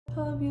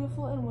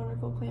beautiful and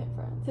wonderful plant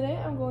friends. Today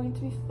I'm going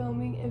to be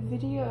filming a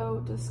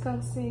video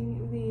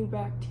discussing the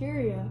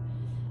bacteria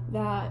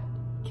that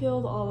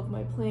killed all of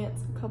my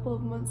plants a couple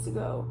of months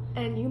ago.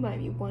 And you might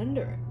be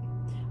wondering,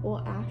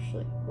 well,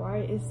 Ashley, why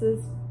is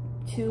this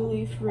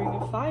 2-leaf ring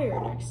of fire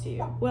next to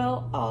you?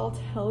 Well, I'll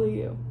tell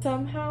you.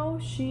 Somehow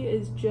she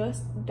is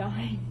just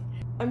dying.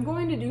 I'm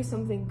going to do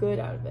something good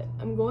out of it.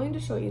 I'm going to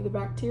show you the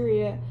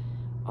bacteria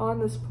on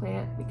this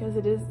plant because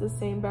it is the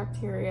same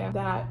bacteria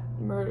that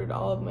murdered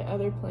all of my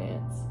other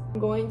plants. I'm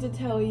going to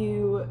tell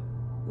you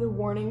the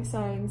warning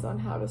signs on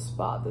how to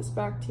spot this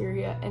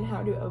bacteria and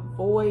how to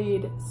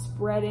avoid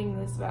spreading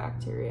this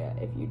bacteria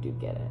if you do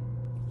get it.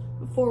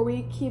 Before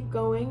we keep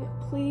going,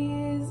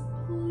 please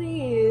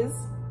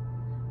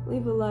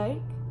leave a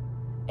like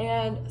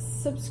and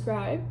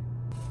subscribe.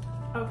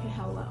 Okay,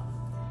 hello.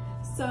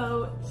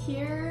 So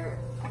here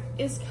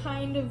is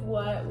kind of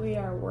what we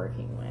are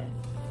working with.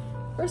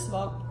 First of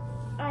all,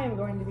 I am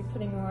going to be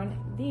putting on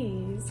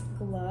these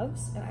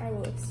gloves and I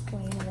will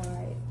explain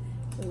why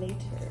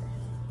later.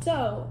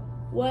 So,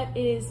 what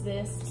is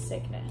this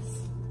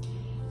sickness?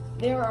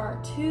 There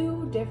are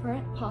 2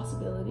 different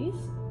possibilities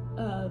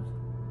of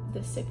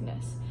the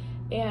sickness,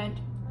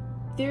 and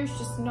there's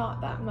just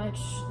not that much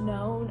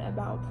known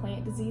about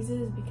plant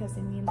diseases because,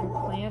 I mean, they're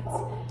plants.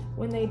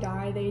 When they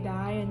die,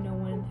 and no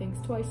one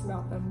thinks twice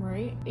about them,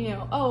 right? You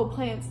know, oh,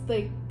 plants,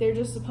 they're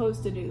just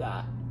supposed to do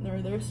that. Or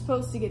they're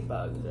supposed to get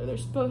bugs, or they're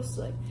supposed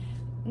to,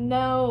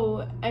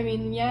 no, I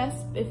mean, yes,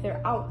 if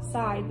they're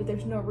outside, but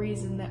there's no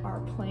reason that our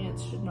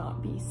plants should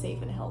not be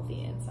safe and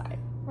healthy inside,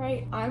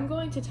 right? I'm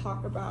going to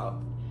talk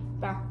about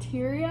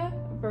bacteria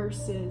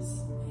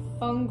versus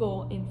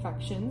fungal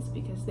infections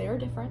because they are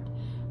different.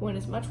 One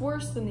is much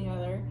worse than the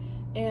other,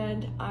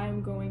 and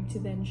I'm going to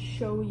then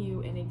show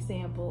you an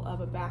example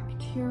of a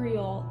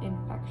bacterial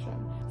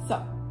infection.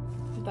 So,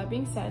 with that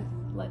being said,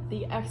 let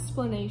the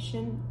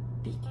explanation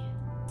begin.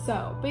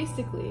 So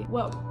basically,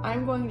 what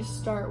I'm going to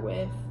start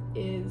with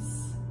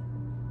is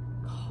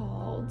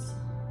called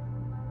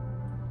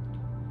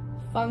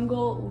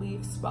fungal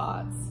leaf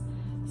spots.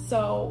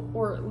 So,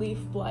 or leaf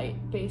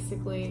blight,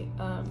 basically.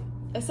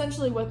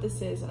 Essentially what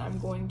this is, and I'm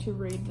going to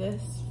read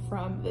this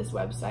from this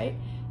website.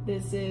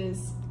 This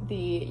is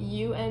the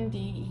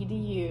HUMid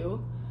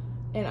edu,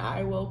 and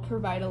I will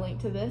provide a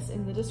link to this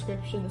in the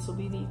description. This will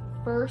be the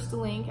first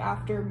link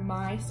after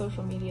my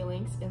social media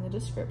links in the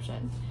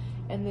description.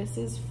 And this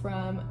is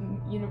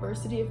from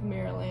University of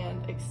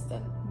Maryland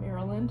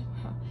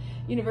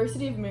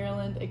University of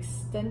Maryland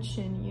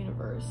Extension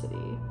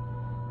University.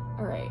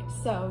 All right,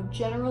 so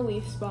general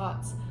leaf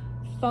spots.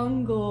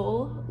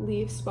 Fungal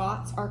leaf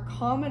spots are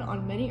common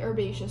on many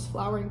herbaceous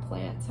flowering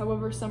plants.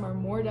 However, some are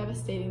more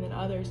devastating than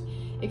others.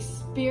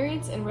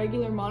 Experience and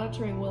regular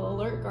monitoring will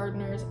alert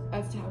gardeners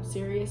as to how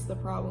serious the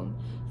problem.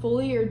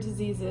 Foliar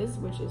diseases,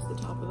 which is the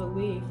top of the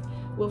leaf,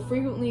 will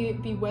frequently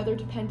be weather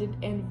dependent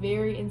and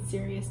vary in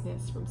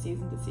seriousness from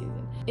season to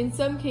season. In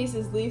some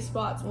cases, leaf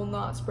spots will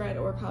not spread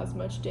or cause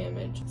much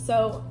damage.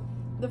 So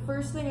the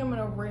first thing I'm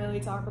going to really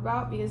talk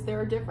about, because there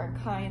are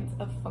different kinds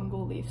of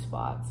fungal leaf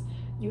spots.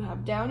 You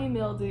have downy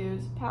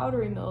mildews,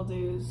 powdery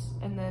mildews,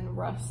 and then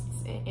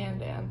rusts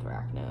and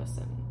anthracnose,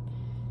 and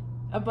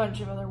a bunch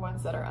of other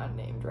ones that are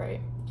unnamed,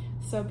 right?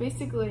 So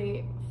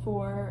basically,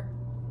 for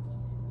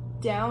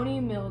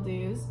downy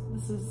mildews,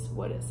 this is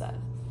what it says.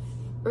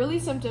 Early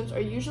symptoms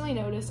are usually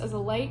noticed as a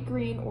light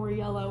green or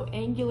yellow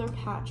angular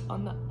patch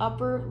on the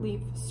upper leaf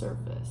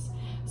surface.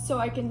 So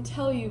I can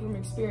tell you from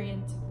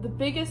experience, the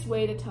biggest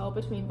way to tell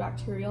between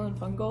bacterial and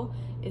fungal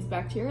is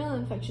bacterial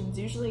infections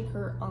usually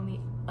occur on the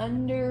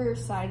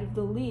underside of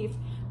the leaf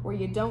where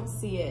you don't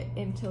see it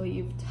until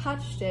you've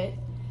touched it.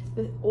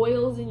 The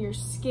oils in your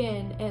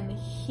skin and the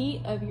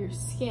heat of your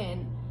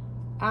skin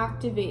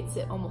activates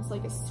it almost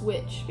like a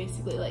switch,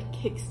 basically like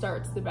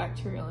kickstarts the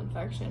bacterial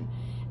infection,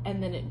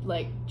 and then it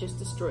just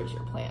destroys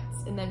your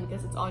plants. And then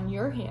because it's on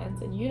your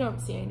hands and you don't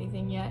see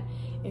anything yet,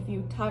 if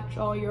you touch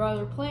all your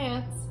other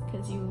plants,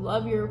 because you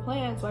love your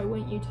plants, why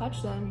wouldn't you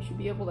touch them? You should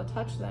be able to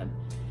touch them.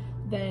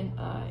 Then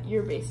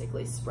you're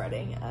basically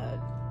spreading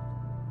a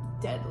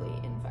deadly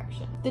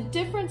infection. The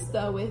difference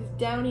though with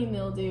downy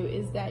mildew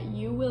is that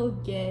you will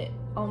get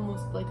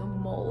almost like a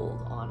mold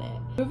on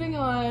it. Moving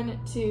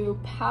on to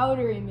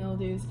powdery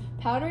mildews.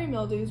 Powdery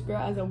mildews grow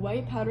as a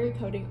white powdery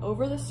coating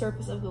over the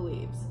surface of the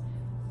leaves.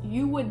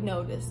 You would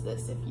notice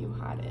this if you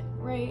had it,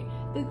 right?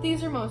 That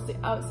these are mostly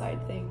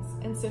outside things.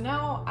 And so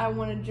now I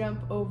want to jump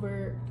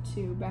over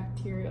to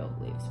bacterial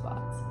leaf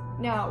spots.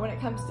 Now, when it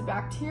comes to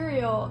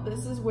bacterial,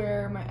 this is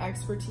where my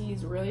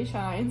expertise really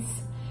shines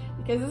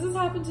because this has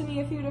happened to me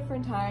a few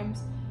different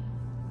times.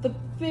 The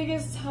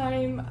biggest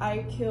time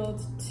I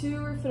killed 2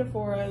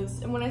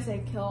 Rhaphidophores, and when I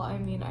say kill, I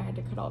mean I had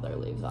to cut all their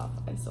leaves off.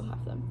 I still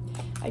have them.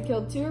 I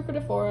killed 2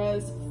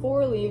 Rhaphidophores,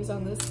 4 leaves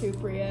on this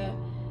Cuprea,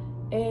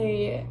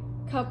 a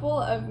couple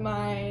of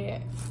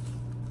my,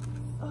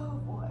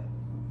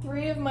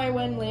 3 of my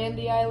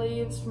Wendlandii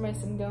leaves for my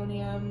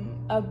Syngonium,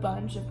 a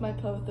bunch of my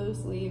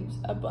Pothos leaves,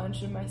 a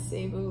bunch of my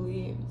Cebu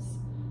leaves,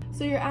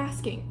 So you're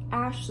asking,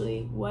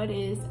 Ashley, what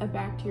is a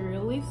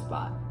bacterial leaf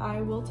spot?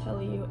 I will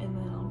tell you and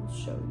then I'll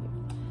show you.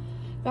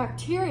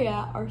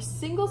 Bacteria are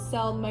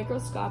single-celled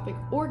microscopic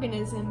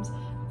organisms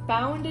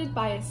bounded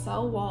by a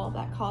cell wall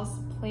that cause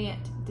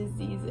plant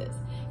diseases.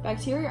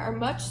 Bacteria are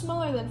much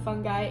smaller than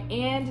fungi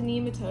and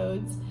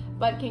nematodes,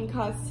 but can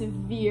cause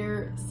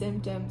severe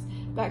symptoms.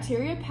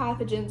 Bacteria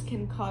pathogens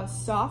can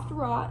cause soft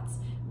rots,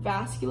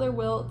 vascular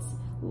wilts,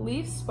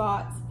 leaf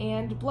spots,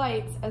 and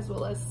blights, as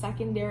well as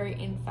secondary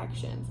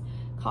infections.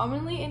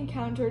 Commonly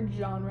encountered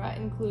genera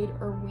include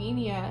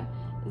Erwinia,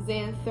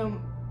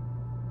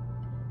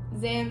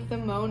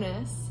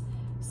 Xanthomonas,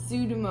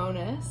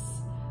 Pseudomonas,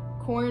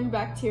 corn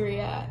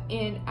bacteria,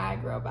 and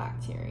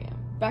Agrobacterium.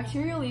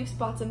 Bacterial leaf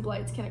spots and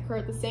blights can occur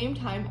at the same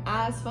time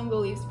as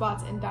fungal leaf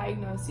spots, and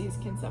diagnoses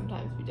can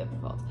sometimes be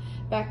difficult.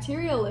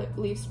 Bacterial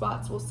leaf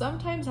spots will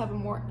sometimes have a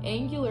more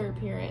angular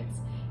appearance,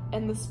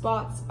 and the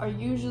spots are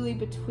usually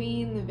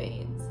between the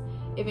veins.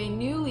 If a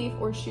new leaf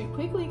or shoot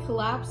quickly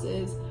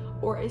collapses,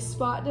 or a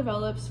spot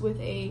develops with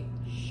a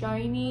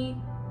shiny,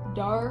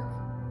 dark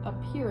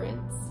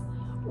appearance,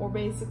 or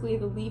basically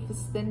the leaf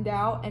is thinned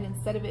out and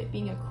instead of it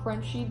being a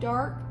crunchy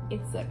dark,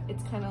 it's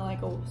kind of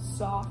like a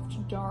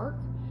soft dark,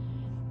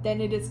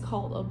 then it is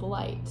called a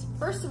blight.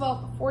 First of all,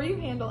 before you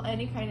handle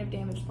any kind of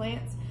damaged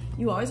plants,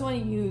 you always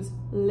want to use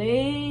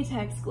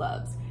latex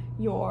gloves.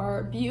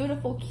 Your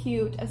beautiful,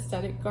 cute,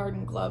 aesthetic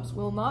garden gloves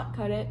will not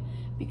cut it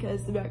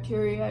because the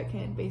bacteria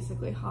can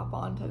basically hop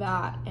onto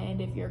that,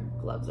 and if your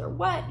gloves are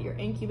wet, you're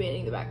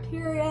incubating the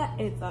bacteria.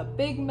 It's a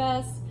big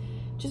mess.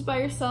 Just buy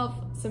yourself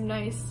some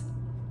nice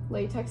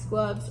latex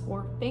gloves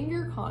or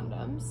finger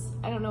condoms.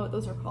 I don't know what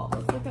those are called.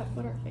 Let's look up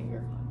what are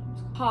finger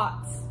condoms.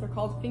 Cots. They're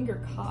called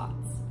finger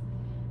cots.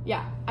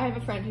 Yeah, I have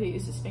a friend who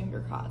uses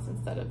finger cots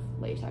instead of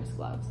latex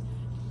gloves.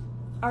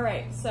 All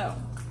right, so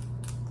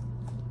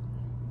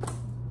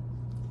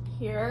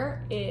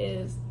here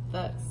is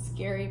the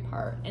scary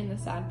part and the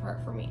sad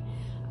part for me.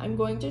 I'm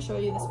going to show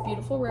you this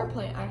beautiful rare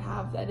plant I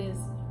have that is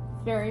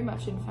very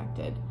much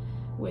infected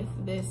with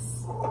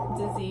this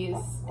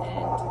disease,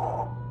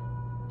 and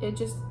it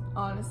just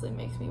honestly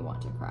makes me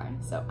want to cry.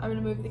 So I'm gonna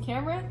move the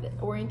camera, the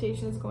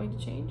orientation is going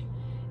to change,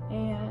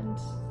 and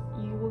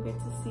you will get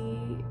to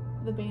see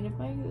the bane of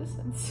my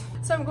existence.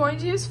 So I'm going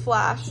to use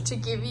flash to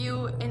give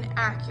you an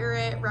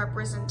accurate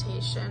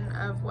representation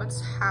of what's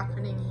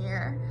happening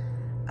here.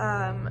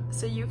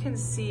 So you can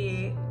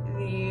see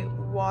the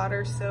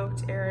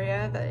water-soaked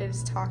area that it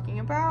is talking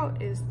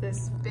about is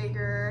this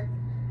bigger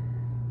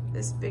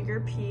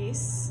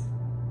piece.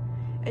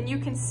 And you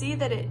can see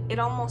that it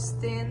almost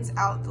thins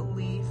out the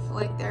leaf.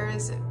 Like there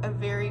is a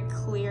very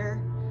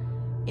clear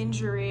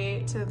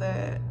injury to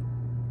the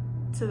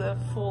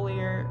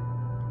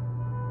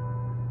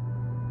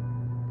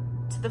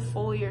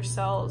foliar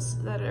cells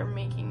that are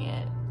making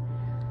it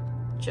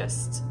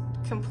just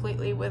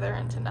completely wither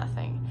into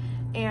nothing.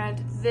 And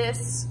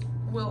this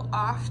will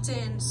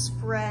often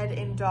spread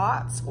in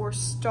dots or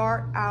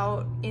start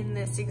out in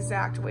this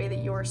exact way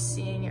that you're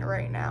seeing it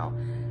right now,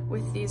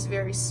 with these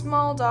very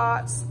small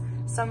dots.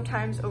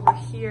 Sometimes over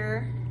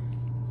here,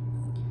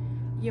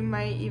 you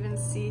might even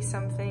see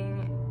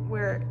something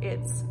where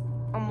it's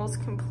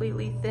almost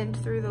completely thinned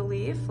through the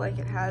leaf, like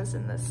it has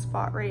in this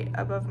spot right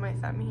above my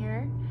thumb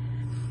here.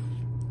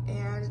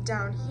 And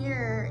down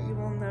here, you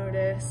will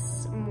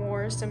notice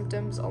more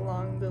symptoms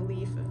along the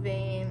leaf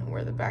vein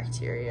where the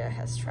bacteria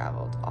has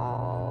traveled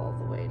all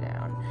the way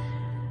down.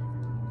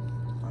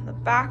 On the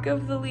back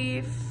of the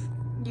leaf,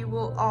 you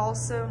will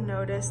also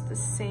notice the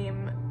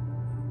same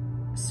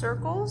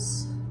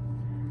circles.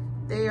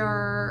 They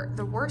are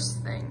the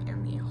worst thing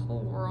in the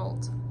whole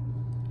world.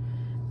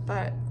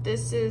 But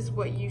this is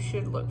what you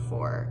should look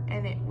for,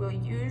 and it will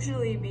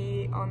usually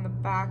be on the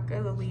back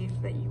of the leaf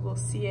that you will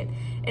see it.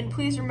 And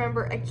please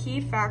remember, a key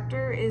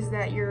factor is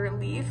that your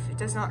leaf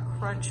does not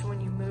crunch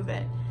when you move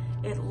it.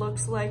 It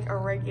looks like a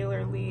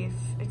regular leaf,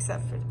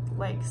 except for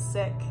like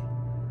sick.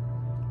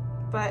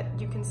 But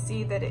you can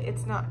see that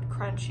it's not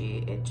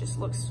crunchy, it just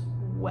looks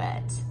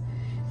wet.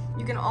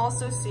 You can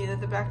also see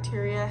that the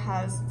bacteria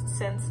has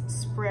since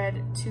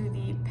spread to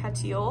the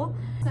petiole.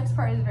 This next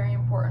part is very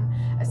important.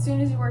 As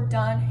soon as you are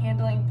done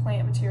handling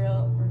plant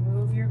material,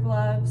 remove your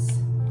gloves,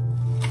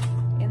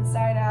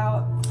 inside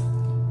out,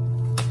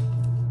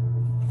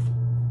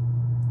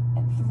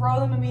 and throw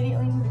them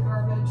immediately into the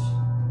garbage.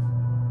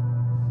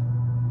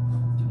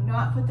 Do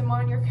not put them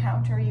on your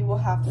counter. You will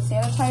have to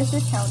sanitize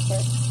your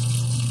counter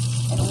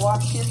and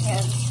wash your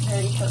hands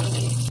very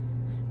thoroughly.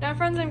 Now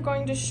friends, I'm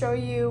going to show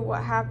you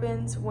what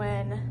happens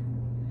when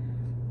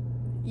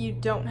you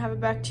don't have a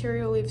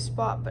bacterial leaf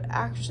spot, but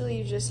actually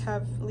you just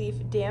have leaf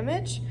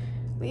damage.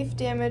 Leaf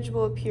damage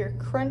will appear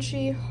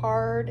crunchy,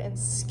 hard, and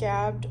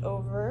scabbed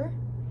over,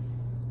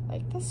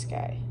 like this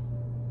guy.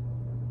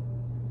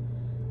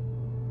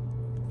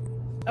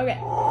 Okay,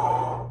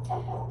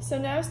 so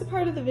now is the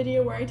part of the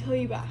video where I tell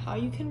you about how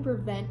you can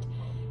prevent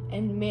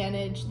and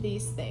manage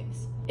these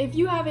things. If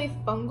you have a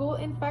fungal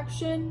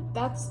infection,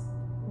 that's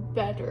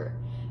better.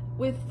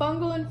 With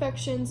fungal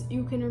infections,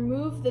 you can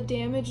remove the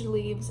damaged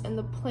leaves and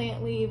the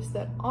plant leaves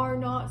that are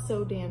not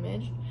so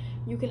damaged.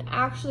 You can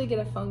actually get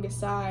a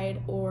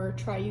fungicide or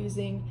try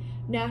using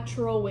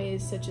natural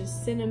ways such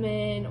as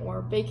cinnamon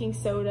or baking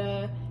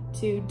soda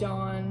to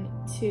dawn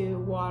to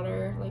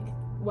water, like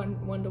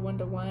 1 to 1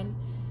 to 1.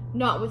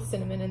 Not with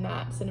cinnamon in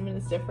that, cinnamon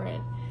is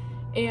different.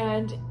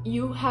 And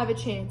you have a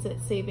chance at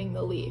saving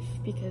the leaf,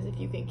 because if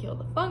you can kill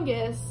the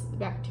fungus, the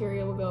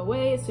bacteria will go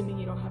away, assuming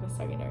you don't have a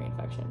secondary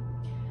infection.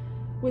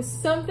 With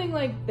something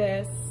like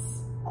this,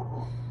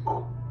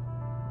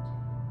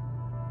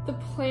 the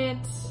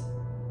plant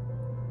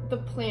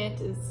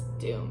is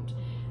doomed.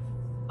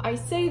 I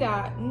say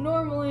that,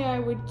 normally I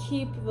would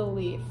keep the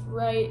leaf,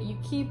 right? You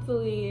keep the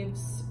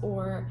leaves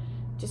or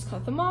just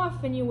cut them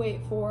off and you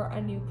wait for a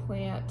new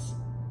plant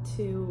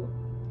to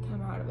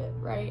come out of it,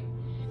 right?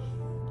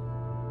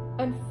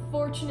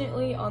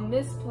 Unfortunately, on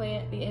this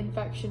plant, the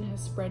infection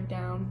has spread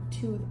down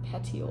to the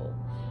petiole.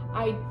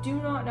 I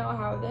do not know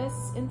how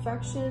this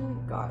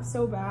infection got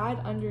so bad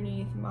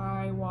underneath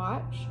my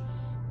watch,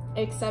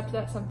 except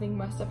that something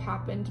must have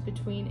happened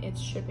between its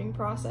shipping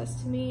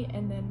process to me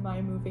and then my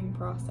moving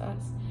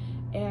process,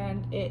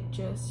 and it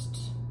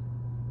just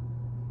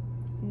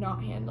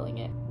not handling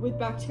it. With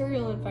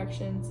bacterial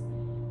infections,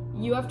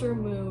 you have to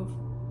remove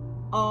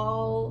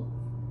all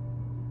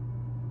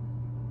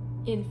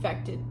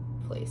infected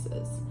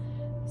places.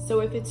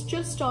 So if it's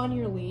just on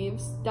your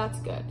leaves, that's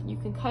good. You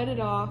can cut it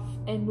off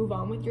and move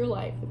on with your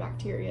life. The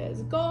bacteria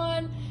is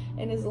gone,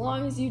 and as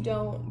long as you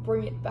don't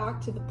bring it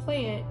back to the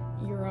plant,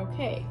 you're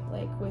okay.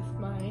 Like with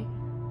my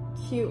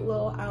cute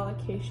little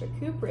Alocasia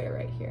cuprea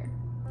right here.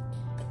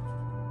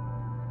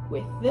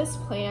 With this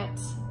plant,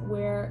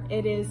 where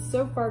it is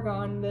so far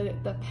gone,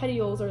 the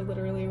petioles are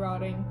literally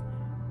rotting,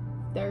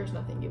 there's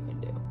nothing you can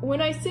do.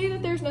 When I say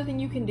that there's nothing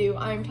you can do,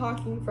 I'm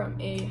talking from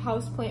a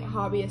houseplant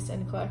hobbyist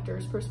and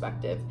collector's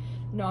perspective,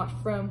 not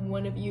from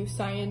one of you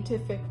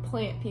scientific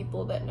plant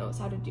people that knows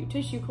how to do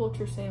tissue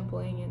culture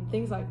sampling and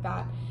things like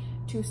that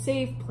to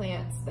save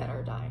plants that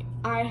are dying.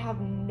 I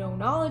have no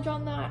knowledge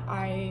on that.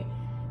 I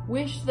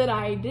wish that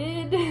I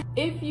did.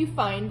 If you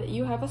find that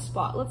you have a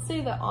spot, let's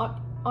say that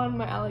on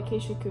my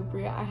Alocasia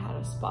cuprea I had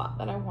a spot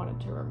that I wanted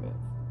to remove.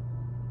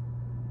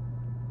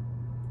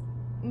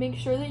 Make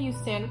sure that you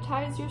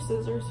sanitize your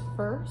scissors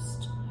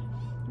first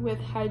with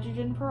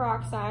hydrogen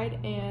peroxide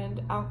and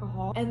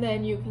alcohol, and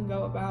then you can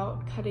go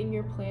about cutting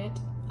your plant.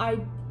 I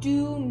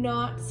do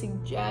not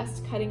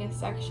suggest cutting a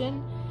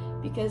section,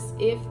 because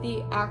if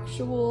the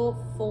actual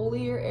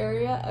foliar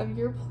area of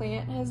your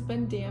plant has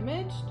been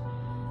damaged,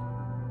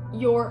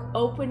 you're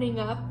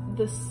opening up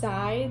the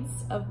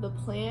sides of the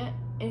plant,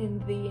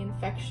 and the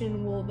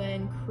infection will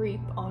then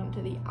creep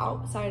onto the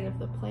outside of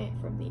the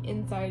plant from the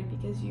inside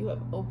because you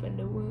have opened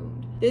a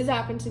wound. This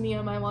happened to me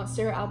on my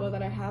Monstera albo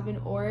that I have in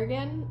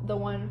Oregon, the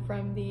one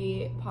from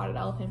the Potted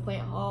Elephant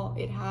Plant Haul.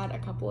 It had a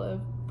couple of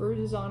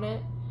bruises on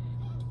it,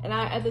 and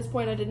at this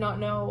point I did not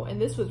know, and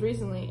this was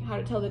recently, how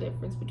to tell the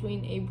difference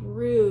between a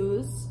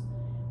bruise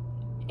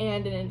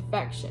and an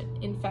infection.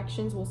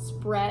 Infections will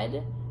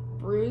spread,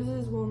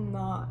 bruises will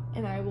not,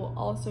 and I will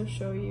also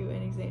show you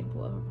an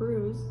example of a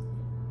bruise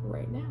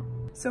right now.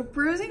 So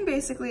bruising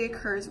basically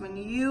occurs when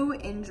you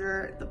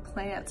injure the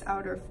plant's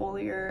outer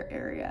foliar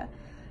area.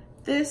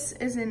 This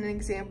is an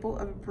example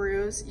of a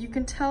bruise. You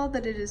can tell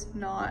that it is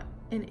not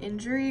an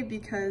injury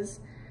because,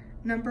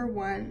 number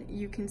one,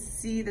 you can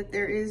see that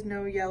there is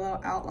no yellow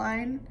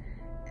outline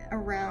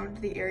around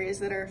the areas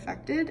that are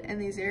affected,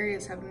 and these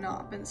areas have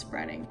not been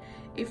spreading.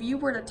 If you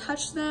were to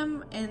touch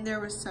them and there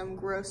was some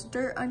gross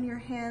dirt on your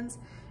hands,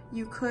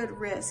 you could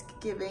risk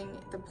giving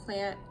the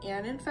plant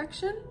an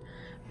infection,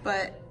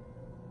 but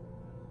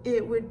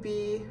it would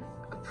be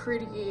a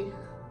pretty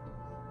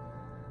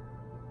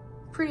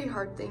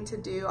hard thing to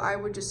do. I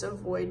would just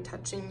avoid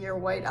touching your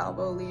white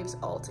albo leaves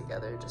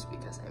altogether, just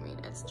because, I mean,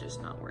 it's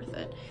just not worth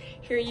it.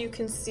 Here you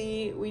can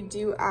see we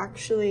do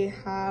actually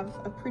have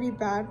a pretty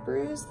bad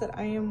bruise that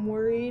I am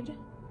worried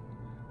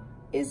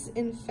is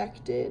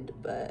infected,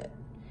 but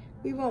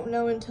we won't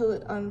know until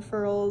it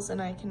unfurls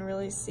and I can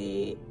really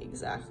see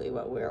exactly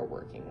what we're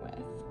working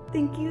with.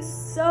 Thank you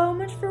so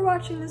much for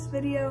watching this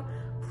video.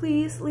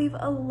 Please leave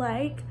a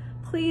like,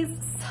 please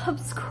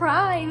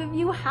subscribe if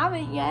you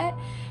haven't yet,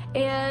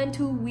 and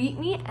tweet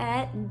me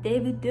at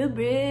David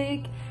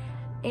Dubrick,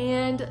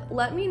 and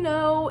let me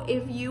know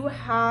if you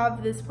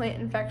have this plant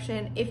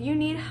infection. If you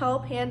need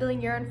help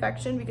handling your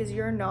infection because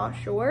you're not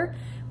sure,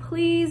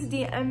 please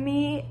DM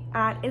me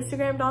at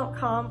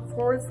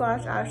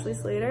instagram.com/Ashley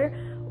Slater,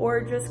 or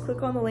just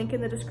click on the link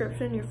in the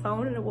description in your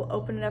phone and it will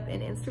open it up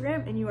in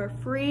Instagram, and you are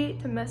free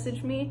to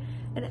message me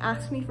and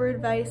ask me for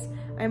advice.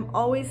 I'm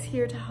always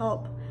here to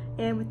help.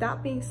 And with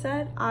that being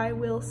said, I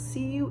will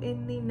see you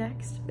in the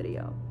next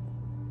video.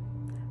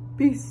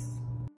 Peace.